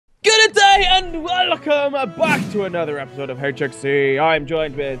G'day and welcome back to another episode of HXC. I'm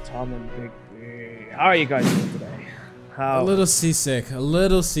joined with Tom and Big B. How are you guys doing today? A little seasick,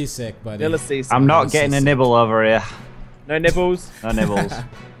 buddy. Little seasick. I'm not getting a nibble over here. No nibbles? No nibbles.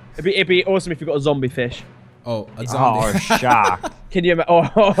 It'd be awesome if you got a zombie fish. Oh, a zombie. Oh, a shark. Can you imagine?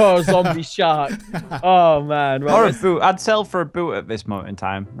 Oh, zombie shark. Oh, man. Right, Or a boot. I'd sell for a boot at this moment in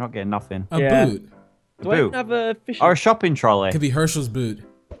time. I'm not getting nothing. A boot. Do I even have a fish? Or a shopping trolley. Could be Herschel's boot.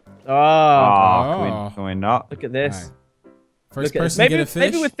 Oh. Can we not? Look at this. Right. First person to get a fish.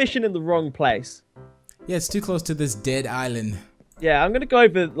 Maybe we're fishing in the wrong place. Yeah, it's too close to this dead island. Yeah, I'm going to go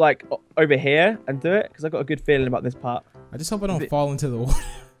over, like, over here and do it because I've got a good feeling about this part. I just hope I don't fall into the water.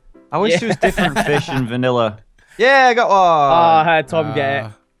 I wish there was different fish in vanilla. Yeah, I got one. Oh, I heard Tom get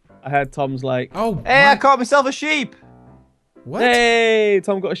it. I heard Tom's like, oh, hey, I caught myself a sheep. What? Hey,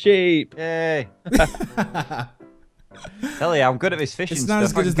 Tom got a sheep. Yay. Tell you, I'm good at this fishing It's stuff. not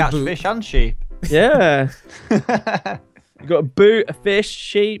as good I as can the catch boot. fish and sheep. Yeah. You got a boot, a fish,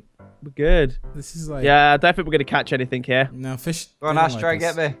 sheep. We're good. This is like... Yeah, I don't think we're going to catch anything here. No, fish... Go on, Ash, try and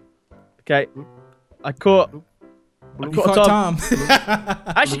get me. Okay. I caught You caught Tom.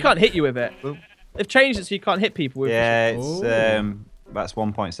 I actually can't hit you with it. They've changed it so you can't hit people with it. Yeah, it's that's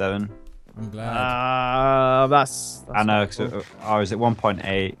 1.7. I'm glad. That's I know, or is it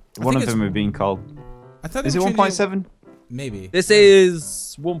 1.8? One of them are being called. I thought Is it 1.7? Maybe. This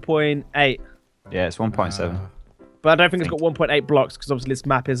is 1.8. Yeah, it's 1.7. But I don't think it's got 1.8 blocks because obviously this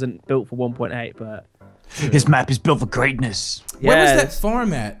map isn't built for 1.8. But This map is built for greatness. Where was that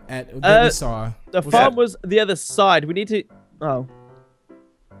farm at that we saw? The farm was the other side. We need to... Oh.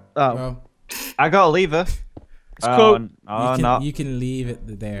 Well, I got a lever. It's cool. Oh, no. You can leave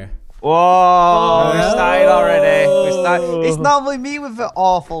it there. Whoa, we started already. It's normally me with the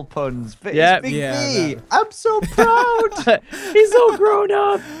awful puns, but it's Big B. I'm so proud. He's all grown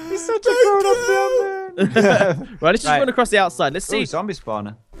up. He's such a grown-up man. Right, let's just run across the outside. Let's see. Ooh, zombie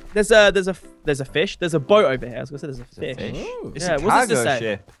spawner. There's a fish. There's a boat over here. I was gonna say there's a fish. Ooh. It's Yeah, a what does this cargo say?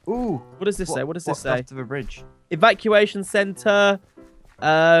 ship. Ooh. What does this say? What does this say? Left of a bridge. Evacuation center.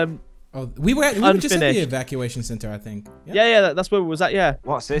 Oh, we were just at the Unfinished. evacuation center, I think. Yeah, that's where we was at. Yeah.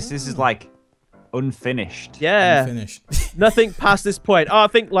 What's this? This is like unfinished. Yeah. Finished. Nothing past this point. Oh, I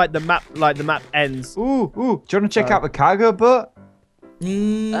think like the map ends. Ooh. Do you want to check out the cargo boat?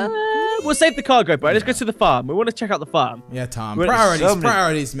 We'll save the cargo boat. Let's go to the farm. We want to check out the farm. Yeah, Tom. We're-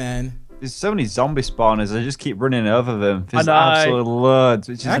 Priorities, man. There's so many zombie spawners. I just keep running over them. There's know. absolute loads,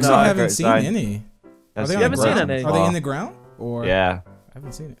 which is Actually, not I a haven't great seen sign. any. That's You haven't seen any? Are they in the ground? Or Yeah. I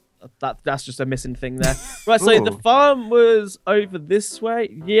haven't seen it. That's just a missing thing there. Right. So the Ooh. farm was over this way.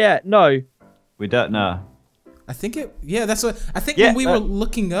 Yeah. No. We don't know. I think it. Yeah, that's what. I think Yeah, when we were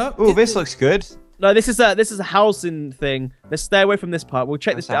looking up. Ooh, this looks good. No. This is a housing thing. Let's stay away from this part. We'll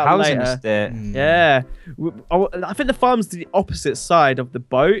check It's this a out housing later. estate. Yeah. I think the farm's the opposite side of the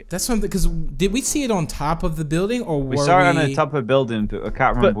boat. That's something because did we see it on top of the building or We were saw it on the top of a building, but I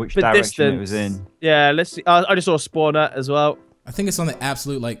can't remember which for direction it distance. was in. Yeah. Let's see. I just saw a spawner as well. I think it's on the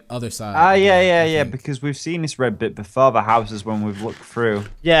absolute like other side. Yeah. Because we've seen this red bit before the houses when we've looked through.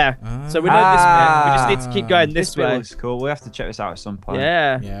 Yeah. So we know this bit. We just need to keep going this bit way. looks cool. We have to check this out at some point.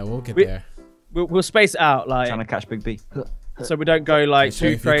 Yeah. Yeah, we'll get We- there. We'll space it out Trying to like catch Big B. so we don't go like Sure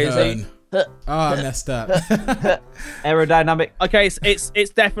too if you crazy. could. Oh, I messed up. Aerodynamic. Okay, so it's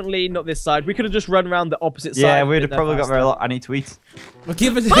definitely not this side. We could have just run around the opposite side. Yeah, and we'd been have there probably got faster. very lot. I need to eat. Well,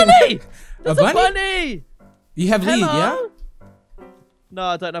 give it Bunny! A There's bunny? a bunny! You have lead, yeah? Hello? No,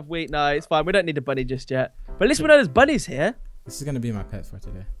 I don't have wheat. No, it's fine. We don't need a bunny just yet. But at least we know there's bunnies here. This is gonna be my pet for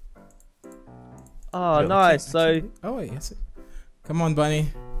today. Oh, nice. So, Oh wait, yes. Come on, bunny.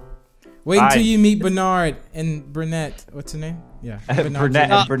 Wait until you meet Bernard and Burnett. What's her name? Yeah. Burnett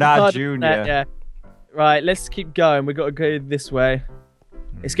Jr. and Bernard Jr. Yeah. Right, let's keep going. We got to go this way.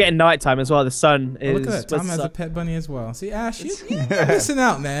 It's getting nighttime as well. The sun Oh, is. look at that. Tom where's has the a sun? pet bunny as well. See, Ash, you're missing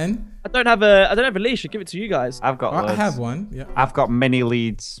out, man. I don't have a leash. I'll give it to you guys. I've got I loads. have one. Yeah. I've got many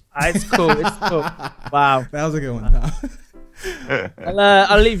leads. It's cool. It's cool. Wow. That was a good one, Tom.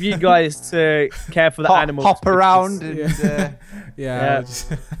 I'll leave you guys to care for the animals. Hop around. And, Yeah. Yeah.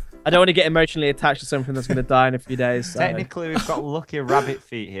 I don't want to get emotionally attached to something that's going to die in a few days. So. Technically, we've got lucky rabbit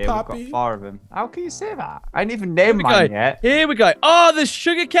feet here. Puppy. We've got 4 of them. How can you say that? I didn't even name mine yet. Here we go. Oh, there's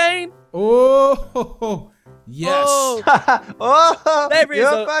sugarcane. Oh, yes. Oh, Oh, There is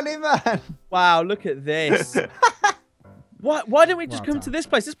you're a- funny, man. wow, look at this. Why didn't we just come to this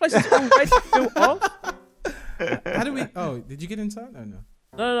place? This place is already built off. How do we? Oh, did you get inside? Oh no.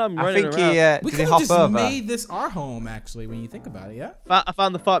 No, I'm I running think around. We did he could have hop just over? made this our home, actually, when you think about it. Yeah. I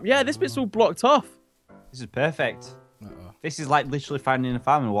found the farm. Yeah, this bit's all blocked off. This is perfect. Uh-oh. This is like literally finding a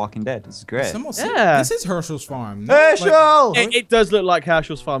farm in Walking Dead. This is great. Yeah. This is Herschel's farm. Herschel! It does look like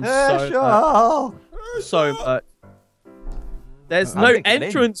Herschel's farm Herschel! so much. There's no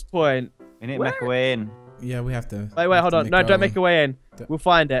entrance point. We need to make a way in. Yeah, we have to. Wait, hold on. No, don't make a way in. We'll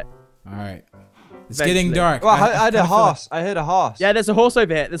find it. All right. It's getting dark. Oh, I heard a horse. I heard a horse. Yeah, there's a horse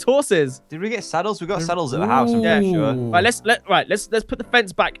over here. There's horses. Did we get saddles? We got saddles at the house. I'm pretty sure. Right, let's put the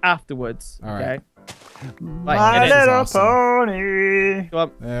fence back afterwards. All right. Okay. My little pony. Come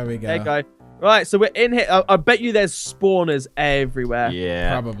on. There we go. There you go. Right, so we're in here. I bet you there's spawners everywhere.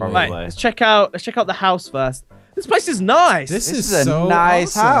 Yeah, probably. Right, let's check out the house first. This place is nice. This is a so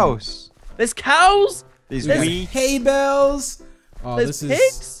nice awesome. house. There's cows. There's hay bells. Oh, there's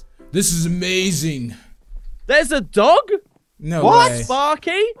pigs. This is amazing. There's a dog. No What? way.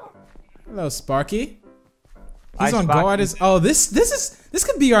 Sparky. Hello, Sparky. Hi, He's on Sparky. guard. This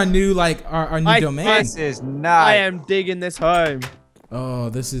could be our new our new domain. This is nice. I am digging this home. Oh,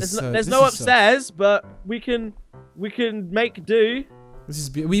 this is. There's no upstairs, but we can make do.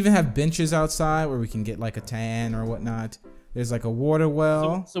 We even have benches outside where we can get like a tan or whatnot. There's like a water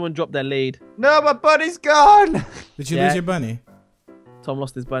well. Someone dropped their lead. No, my bunny's gone. Did you lose your bunny? Tom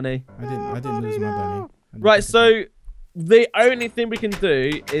lost his bunny. I didn't lose my bunny. Right, so the only thing we can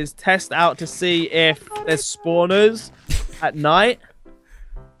do is test out to see if there's spawners at night.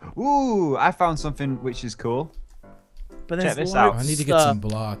 Ooh, I found something which is cool. But Check this out. I need to get some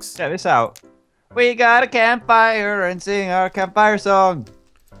blocks. Check this out. We got a campfire and sing our campfire song.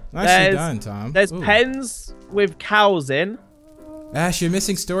 Nicely done, Tom. There's pens with cows in. Ash, you're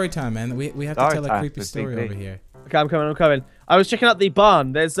missing story time, man. We have to tell a creepy story over here. Okay, I'm coming. I was checking out the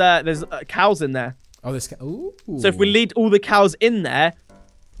barn. There's cows in there. Oh, there's ooh. So if we lead all the cows in there,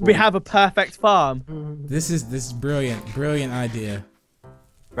 we have a perfect farm. This is brilliant idea.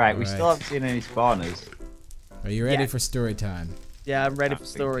 Right, we still haven't seen any spawners. Are you ready for story time? Yeah, I'm ready for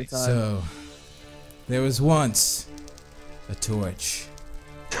story time. So, there was once a torch.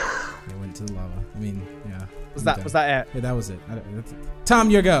 It went to the lava. I mean, yeah. Was that it? Yeah, that was it. Tom,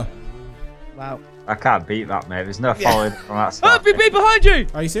 your go. Wow. I can't beat that, mate. There's no following from that Oh, stuff. be behind you!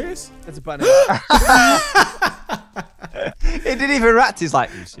 Are you serious? There's a bunny. It didn't even rat. He's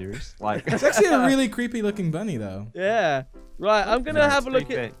like, are you serious? Like, It's actually a really creepy looking bunny, though. Yeah. Right, I'm gonna have a look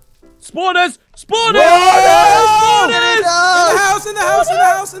creepy. at spawners. Spawners! Whoa! Spawners!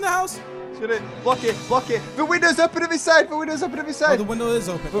 In the house! Should it? Block it. The window's open on his side. Oh, the window is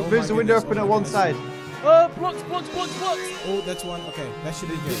open. Oh, There's the window open oh at my one goodness. side. Blocks. Oh, that's one. Okay, that should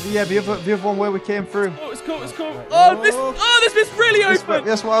be good. Yeah, the other one where we came through. Oh, it's cool. Oh, this bit's really open.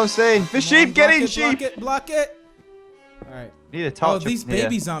 That's what I was saying. The sheep, get in, sheep. Block it. All right. Need a torch. Oh, these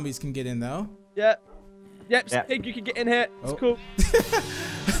baby zombies can get in though. Yeah. Yep, Pig, you can get in here. It's cool.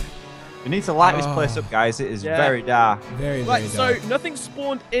 We need to light this place up, guys. It is very dark. Very Right, dark. so nothing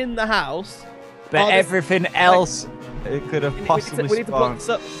spawned in the house. But everything else it could have possibly we need to block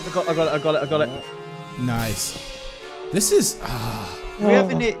spawned. this up. I got it. Nice. This is.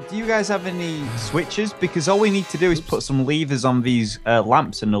 Do you guys have any switches? Because all we need to do is put some levers on these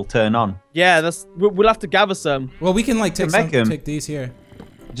lamps and they'll turn on. Yeah, we'll have to gather some. Well, we can like take these here.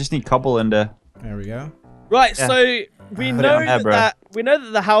 Just need cobble and There we go. Right, so we know that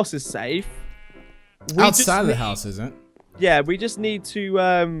the house is safe. Outside of the house isn't. Yeah, we just need to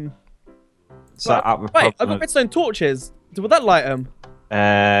Wait, I've got redstone torches. Would that light them?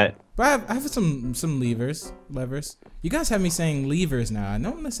 But I have some levers. You guys have me saying levers now. I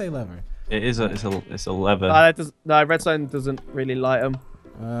don't want to say lever. It's a lever. No, redstone doesn't really light them.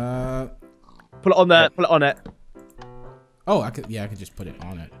 Put it on there. Put it on it. Oh, I could just put it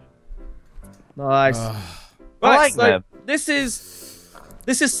on it. Nice. Right, so this is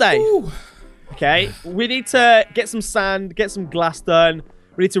safe. Ooh. Okay, we need to get some sand, get some glass done.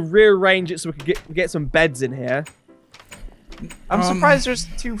 We need to rearrange it so we can get some beds in here. I'm surprised there's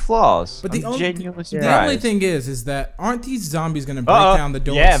 2 floors. But the the only thing is that aren't these zombies gonna break down the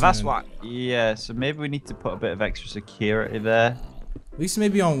door? Yeah, soon? that's why. Yeah, so maybe we need to put a bit of extra security there. At least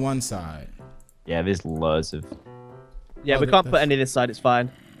maybe on one side. Yeah, there's loads of. Yeah, we can't put any this side. It's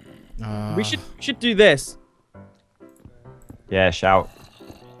fine. We should do this. Yeah, shout.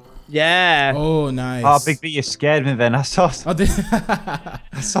 Yeah. Oh, nice. Oh, Big B, you scared me then. I saw.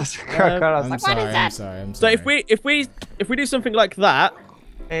 I saw some crocodile. I was like, sorry, what is that? I'm sorry. So if we do something like that,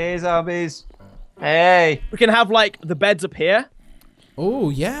 hey zombies, hey, we can have like the beds up here. Oh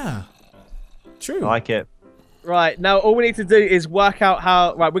yeah, true. I like it. Right, now all we need to do is work out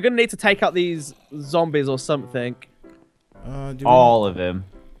how. Right, we're gonna need to take out these zombies or something. All of them.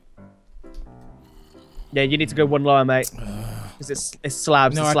 Yeah, you need to go one lower, mate. Because it's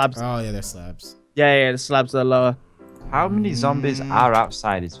slabs. No, slabs. Oh yeah, they're slabs. Yeah, the slabs are lower. How many zombies are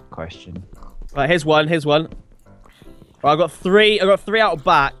outside is the question. Right, here's one. Right, I got three out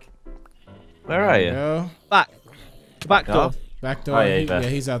back. Where are you? Go. Back door. Back door. Oh, yeah,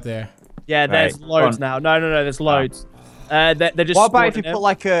 He's out there. Yeah, there's loads now. No, there's loads. They're just. What about if you put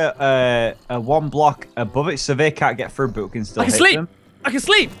like a one block above it so they can't get through, but we can still hit them? I can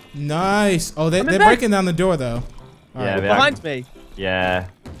sleep. Nice. Oh, they're breaking down the door though. Yeah, behind me. Yeah.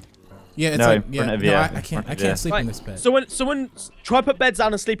 Yeah, it's like I can't sleep in this bed. Someone try put beds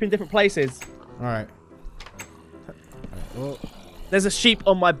down and sleep in different places. All right. Well, there's a sheep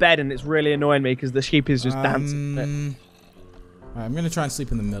on my bed and it's really annoying me because the sheep is just dancing. All right, I'm gonna try and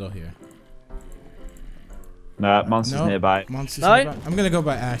sleep in the middle here. No, monster's nearby. Monster's nearby. I'm gonna go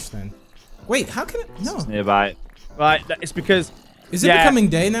by Ash then. Wait, how can it? No. Monster's nearby. Right, it's because. Is it becoming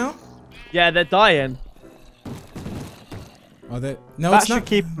day now? Yeah, they're dying. Oh, no, that it's not.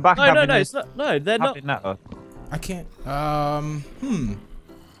 Keep back no, it's not. No, they're not. I can't.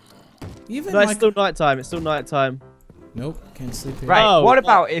 Even no, like... it's still nighttime. It's still nighttime. Nope, can't sleep here. Right. What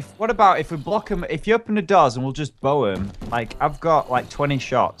about if we block them? If you open the doors and we'll just bow them. Like I've got like 20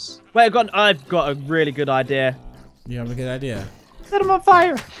 shots. Wait, I've got a really good idea. You have a good idea. Set them on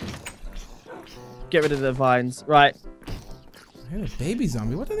fire. Get rid of the vines. Right. Hey, a baby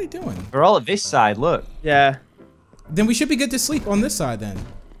zombie. What are they doing? We're all at this side. Look. Yeah. Then we should be good to sleep on this side then.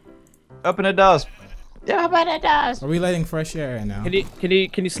 Open the doors. Open the doors. Are we letting fresh air in now? Can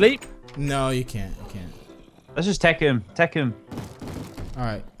you sleep? No, you can't. You can't. Let's just take him. Take him. All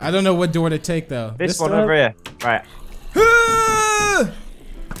right. I don't know what door to take though. This one over here. Right.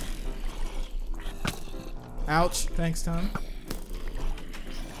 Ouch. Thanks, Tom.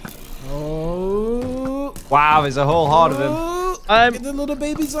 Oh. Wow, there's a whole horde of them. The little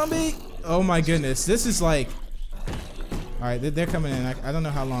baby zombie. Oh my goodness. This is like. All right, they're coming in. I don't know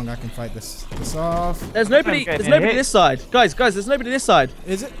how long I can fight this off. There's nobody. There's nobody this side, guys. There's nobody this side.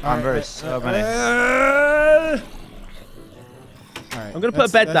 Is it? I'm very so many. All right, I'm gonna put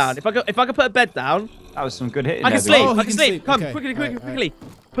a bed down. If I can put a bed down, that was some good hitting. I can sleep. Oh, I can sleep. Come, okay. quickly.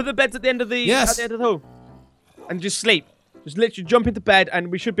 Put the beds at the end of the yes. at the end of the hall, and just sleep. Just literally jump into bed, and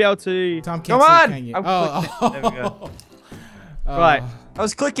we should be able to. Tom can't Come sleep, on! can you? Oh. There we go. Right. I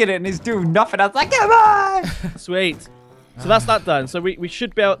was clicking it and it's doing nothing. I was like, come on! Sweet. So that's that done. So we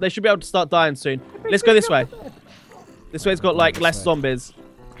should be able. They should be able to start dying soon. Let's go this way. This way's got like less zombies.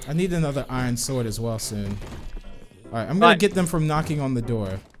 I need another iron sword as well soon. All right, I'm gonna get them from knocking on the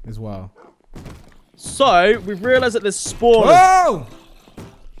door as well. So we've realized that there's spawners. Whoa!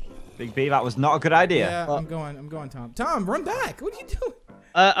 Big B, that was not a good idea. Yeah, I'm going, Tom. Tom, run back! What are you doing?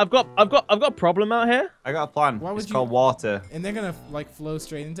 I've got a problem out here. I got a plan. It's called water. And they're gonna like flow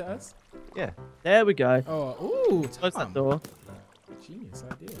straight into us? Yeah. There we go. Oh, ooh, close that door. Genius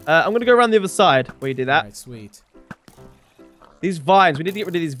idea. I'm gonna go around the other side where you do that. Alright, sweet. These vines, we need to get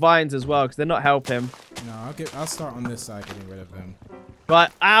rid of these vines as well because they're not helping. No, I'll start on this side getting rid of them.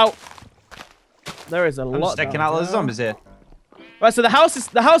 Right, out. There is a I'm lot. just taking out those zombies here. Right, so the house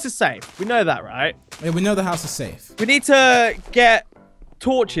is safe. We know that, right? Yeah, we know the house is safe. We need to get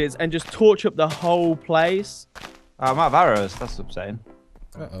torches and just torch up the whole place. Oh, I'm out of arrows. That's upsetting.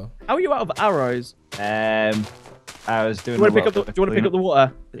 Uh-oh. How are you out of arrows? I was doing. Do you want to pick up the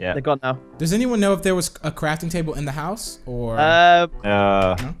water? Yeah. They're gone now. Does anyone know if there was a crafting table in the house or?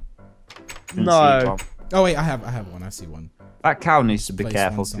 No. No. Oh wait, I have one. I see one. That cow needs to be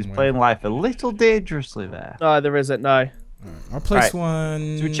careful because he's playing life a little dangerously there. No, there isn't. No. All right, I'll place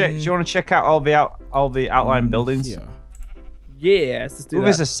one. Do you want to check out all the outline buildings? Yeah. Yes, let's do that.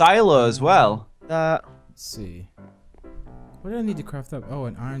 There's a silo as well. Let's see. What do I need to craft up? Oh,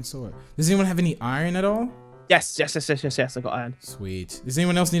 an iron sword. Does anyone have any iron at all? Yes. I got iron. Sweet. Does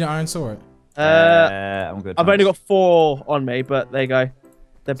anyone else need an iron sword? I'm good. I've only got 4 on me, but there you go.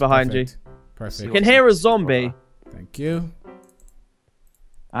 They're behind you. Perfect. You can hear a zombie. Thank you.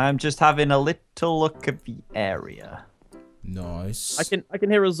 I'm just having a little look at the area. Nice. I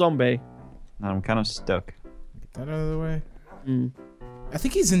can hear a zombie. I'm kind of stuck. Get that out of the way. Mm. I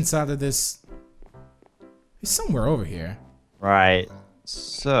think he's inside of this. He's somewhere over here. Right.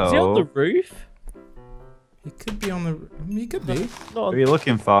 So. Is he on the roof? He could be on the. I mean, he could be. What are you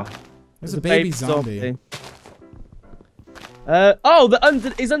looking for? There's a baby zombie.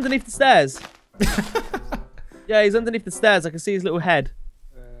 He's underneath the stairs. Yeah, he's underneath the stairs. I can see his little head.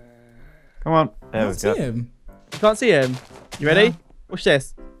 Come on. There we I go. see him. You can't see him. You ready? Watch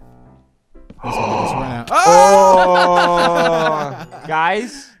this. Oh,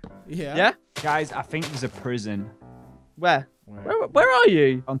 guys. Yeah. Guys, I think there's a prison. Where? Where are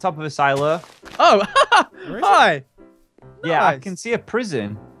you? On top of a silo. Oh, hi. Yeah, Nice. I can see a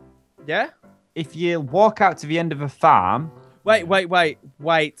prison. Yeah. if you walk out to the end of a farm. Wait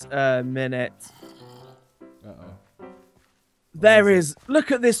a minute. Uh-oh. There is.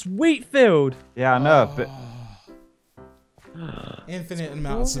 Look at this wheat field. Yeah, I know, but Infinite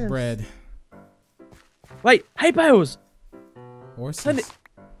amounts of bread. Wait, hay bales. Horses. Turn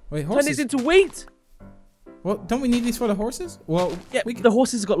horses. this into wheat. Well, don't we need these for the horses? Well, yeah, the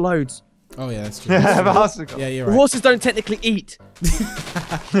horses have got loads. Oh yeah, that's true. Yeah, you're the right. horses don't technically eat.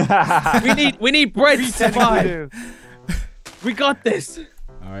 we need bread to survive. We got this.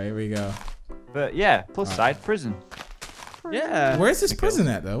 All right, here we go. But yeah, plus side prison. Yeah. Where's this prison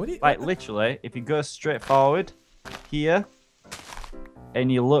at though? What do you... Like literally, if you go straight forward here,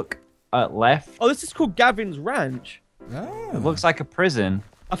 and you look at left. Oh, this is called Gavin's Ranch. Oh. It looks like a prison.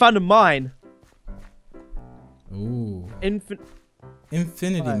 I found a mine. Ooh.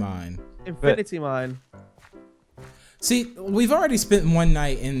 Infinity mine. Infinity mine. See, we've already spent one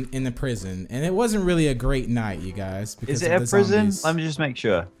night in the prison, and it wasn't really a great night, you guys. Is it a prison? Let me just make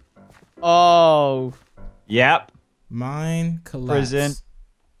sure. Oh. Yep. Mine collapse. Prison.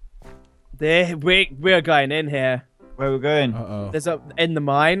 There, we're going in here. Where are we going? Uh-oh. There's in the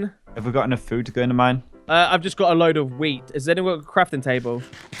mine. Have we got enough food to go in the mine? I've just got a load of wheat. Is anyone got a crafting table?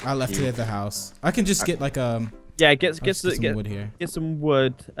 I left it at the house. I can just get like yeah, get some wood here. Get some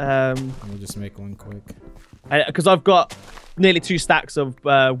wood. We'll just make one quick. Because I've got nearly 2 stacks of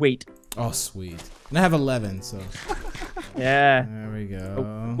wheat. Oh, sweet. And I have 11, so. Yeah. There we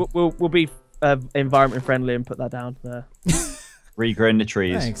go. We'll be environment friendly and put that down there. Regrowing the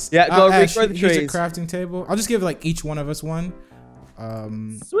trees. Thanks. Yeah, go Ash, regrow the trees. Use a crafting table. I'll just give like each one of us one.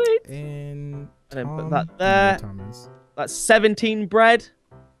 Sweet. And then put that there. That's 17 bread.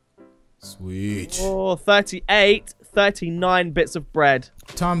 Sweet. Oh, 39 bits of bread.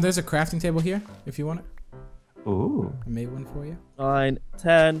 Tom, there's a crafting table here if you want it. Ooh. I made one for you. 9,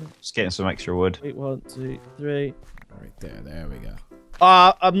 10. Just getting some extra wood. 8, 1, 2, 3. Right there. There we go.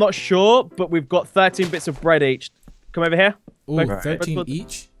 I'm not sure, but we've got 13 bits of bread each. Come over here. Ooh, Right. 13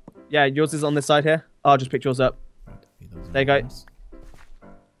 each? Yeah, yours is on this side here. I'll just pick yours up. There you go.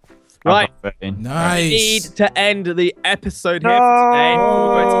 Right. Nice. We need to end the episode here for today.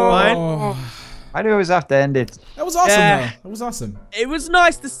 We're going to mine. I do always have to end it. That was awesome, though. That was awesome. It was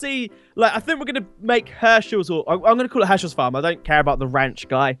nice to see. Like, I think we're going to make Herschel's, or I'm going to call it Herschel's Farm. I don't care about the ranch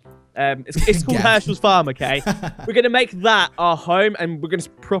guy. It's called Herschel's Farm, okay? We're going to make that our home, and we're going to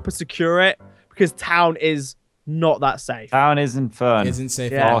proper secure it, because town is not that safe. Town isn't fun. Isn't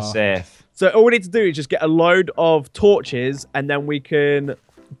safe Yeah. at Or all. safe. So all we need to do is just get a load of torches, and then we can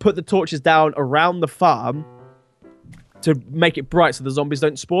put the torches down around the farm to make it bright so the zombies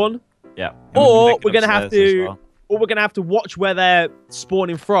don't spawn. Yeah. Or we're gonna have to watch where they're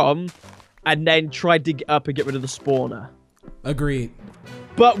spawning from, and then try to dig it up and get rid of the spawner. Agreed.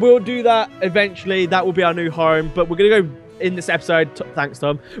 But we'll do that eventually. That will be our new home. But we're gonna go in this episode. Thanks,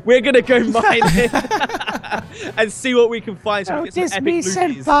 Tom. We're gonna go mining and see what we can find. So we get some epic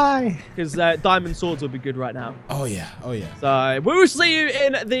looties. Because diamond swords will be good right now. Oh yeah. Oh yeah. So we will see you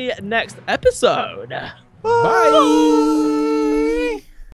in the next episode. Bye.